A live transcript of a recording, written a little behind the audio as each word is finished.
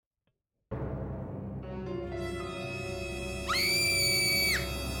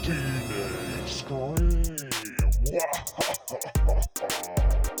This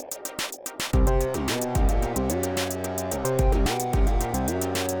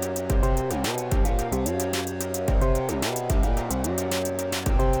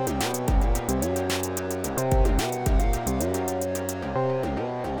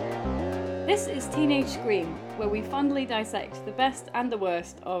is Teenage Scream, where we fondly dissect the best and the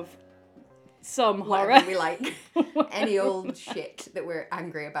worst of some horror. Whatever we like. Any old shit that we're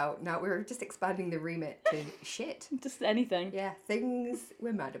angry about. Now we're just expanding the remit to shit. Just anything. Yeah, things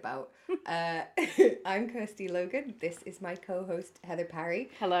we're mad about. I'm Kirsty Logan. This is my co-host Heather Parry.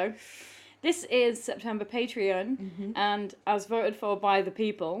 Hello. This is September Patreon, and as voted for by the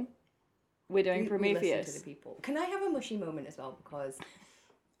people, we're doing Prometheus. We listen to the people. Can I have a mushy moment as well? Because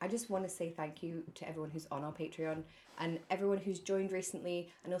I just want to say thank you to everyone who's on our Patreon and everyone who's joined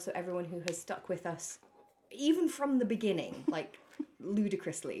recently, and also everyone who has stuck with us even from the beginning, like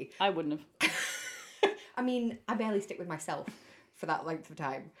ludicrously. I wouldn't have. I mean, I barely stick with myself for that length of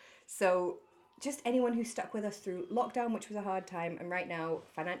time. So just anyone who stuck with us through lockdown, which was a hard time, and right now,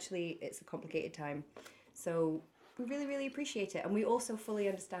 financially, it's a complicated time. So we really, really appreciate it. And we also fully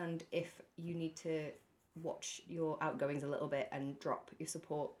understand if you need to watch your outgoings a little bit and drop your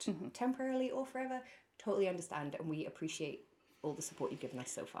support temporarily or forever. Totally understand, and we appreciate all the support you've given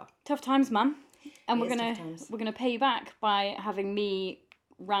us so far. Tough times, man. And It we're is gonna tough times. we're gonna pay you back by having me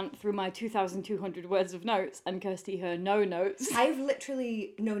rant through my 2,200 words of notes and Kirsty her no notes. I've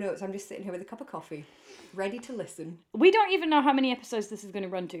literally no notes. I'm just sitting here with a cup of coffee, ready to listen. We don't even know how many episodes this is going to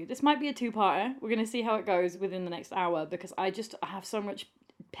run to. This might be a two-parter. We're going to see how it goes within the next hour because I have so much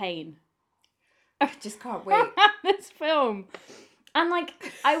pain. I just can't wait. This film. And like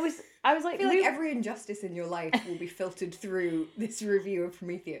I was like, I feel like every injustice in your life will be filtered through this review of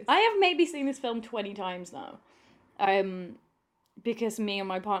Prometheus. I have maybe seen this film 20 times now. Because me and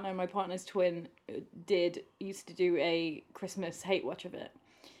my partner's twin used to do a Christmas hate watch of it.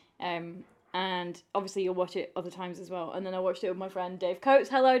 And obviously you'll watch it other times as well. And then I watched it with my friend Dave Coates.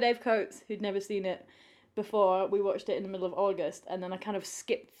 Hello, Dave Coates, who'd never seen it before. We watched it in the middle of August, and then I kind of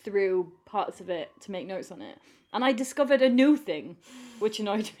skipped through parts of it to make notes on it. And I discovered a new thing, which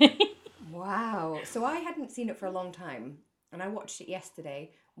annoyed me. Wow. So I hadn't seen it for a long time, and I watched it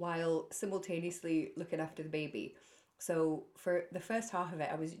yesterday while simultaneously looking after the baby. So for the first half of it,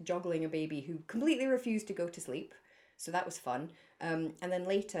 I was juggling a baby who completely refused to go to sleep. So that was fun. And then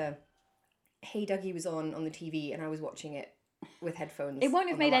later, Hey Dougie was on the TV, and I was watching it with headphones. It won't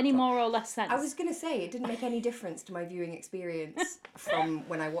have made any more or less sense. I was going to say, it didn't make any difference to my viewing experience from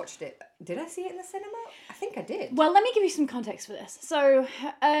when I watched it. Did I see it in the cinema? I think I did. Well, let me give you some context for this. So,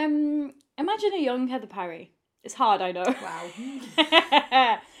 imagine a young Heather Parry. It's hard, I know.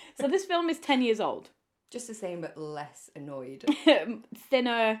 Wow. So this film is 10 years old. Just the same, but less annoyed.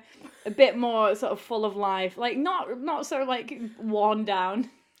 Thinner, a bit more sort of full of life. Like, not so, like, worn down.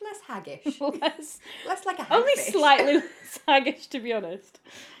 Less haggish. Less like a hagfish. only slightly less haggish, to be honest.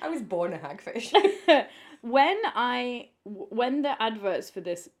 I was born a hagfish. When the adverts for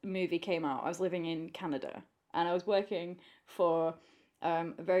this movie came out, I was living in Canada, and I was working for a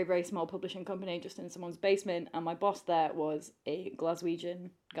very, very small publishing company just in someone's basement, and my boss there was a Glaswegian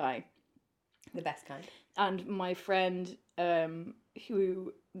guy. The best kind. And my friend,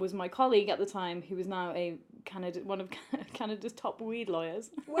 who was my colleague at the time, who was now one of Canada's top weed lawyers.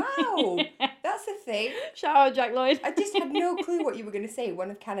 Wow, that's a thing. Shout out Jack Lloyd. I just had no clue what you were going to say.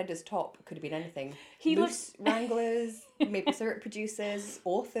 One of Canada's top could have been anything. Moose wranglers, maple syrup producers,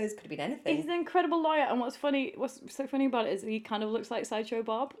 authors, could have been anything. He's an incredible lawyer, and what's so funny about it is he kind of looks like Sideshow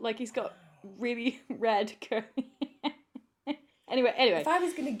Bob. Like, he's got really red curly Anyway. If I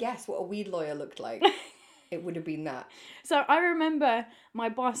was going to guess what a weed lawyer looked like, it would have been that. So I remember my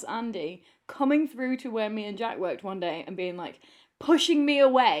boss, Andy, coming through to where me and Jack worked one day and being like, pushing me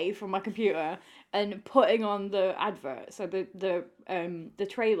away from my computer and putting on the advert. So the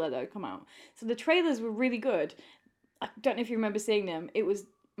trailer that had come out. So the trailers were really good. I don't know if you remember seeing them. It was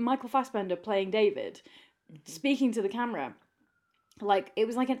Michael Fassbender playing David, speaking to the camera. Like, it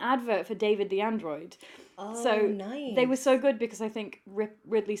was like an advert for David the Android. Oh, so nice. They were so good because I think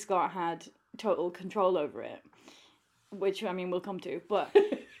Ridley Scott had total control over it, which, I mean, we'll come to, but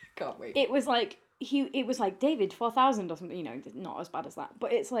can't wait. It was like it was like David 4000 or something, you know, not as bad as that,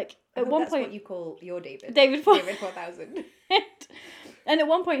 but it's like at one point what you call your David 4000. And at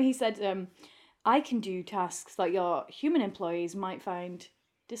one point he said, I can do tasks that your human employees might find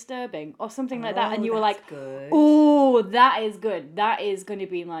disturbing or something like that, and you were like, oh, that is good. That is going to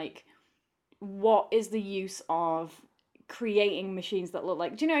be like, what is the use of creating machines that look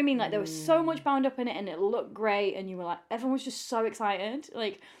like, do you know what I mean? Like, there was so much bound up in it, and it looked great, and you were like, everyone was just so excited.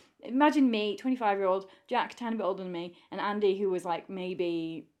 Like, Imagine me, 25-year-old, Jack, tiny bit older than me, and Andy, who was like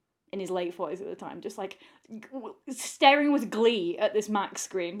maybe in his late 40s at the time, just like staring with glee at this Max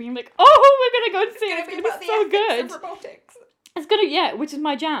screen, being like, oh, we're going to go and see it. It's going to be so good. Robotics. It's going to, yeah, which is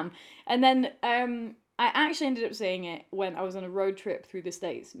my jam. And then I actually ended up seeing it when I was on a road trip through the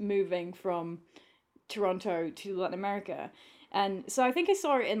States, moving from Toronto to Latin America. And so I think I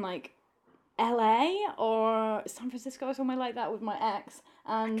saw it in like LA or San Francisco or somewhere like that with my ex.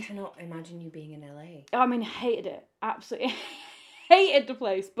 And I cannot imagine you being in LA. I mean, hated it. Absolutely hated the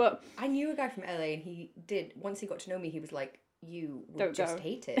place. But I knew a guy from LA, and he did, once he got to know me, he was like, you would Don't just go.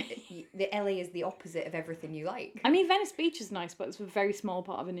 hate it. The LA is the opposite of everything you like. I mean, Venice Beach is nice, but it's a very small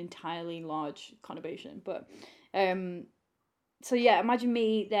part of an entirely large conurbation. But so yeah, imagine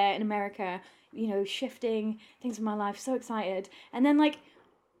me there in America, you know, shifting things in my life, so excited. And then like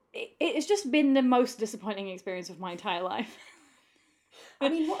it's just been the most disappointing experience of my entire life. I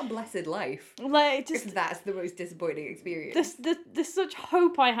mean, what a blessed life. Like just If that's the most disappointing experience. this such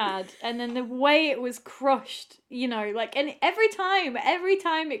hope I had, and then the way it was crushed, you know, like, and every time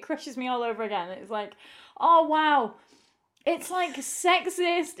it crushes me all over again. It's like, oh wow, it's like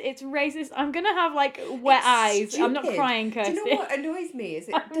sexist, it's racist. I'm gonna have like wet eyes. I'm not Stupid. crying, Kirsty. Do you know what annoys me is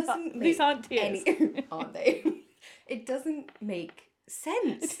it doesn't make These aren't tears. aren't they? It doesn't make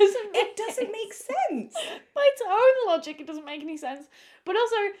sense. It doesn't make sense. By its own logic, it doesn't make any sense. But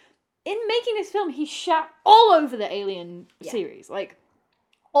also, in making this film, he shat all over the Alien series, like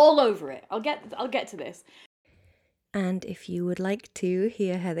all over it. I'll get to this. And if you would like to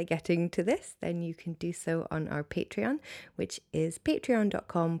hear Heather getting to this, then you can do so on our Patreon, which is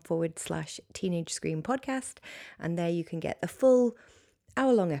patreon.com/Teenage Scream Podcast. And there you can get the full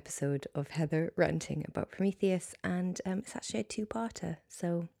hour-long episode of Heather ranting about Prometheus. And it's actually a two-parter,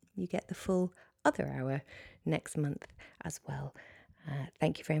 so you get the full other hour next month as well.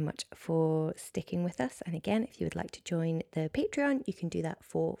 Thank you very much for sticking with us. And again, if you would like to join the Patreon, you can do that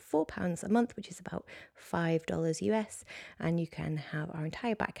for £4 a month, which is about $5 US. And you can have our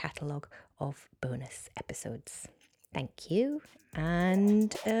entire back catalogue of bonus episodes. Thank you.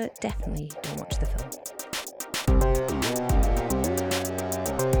 And definitely don't watch the film.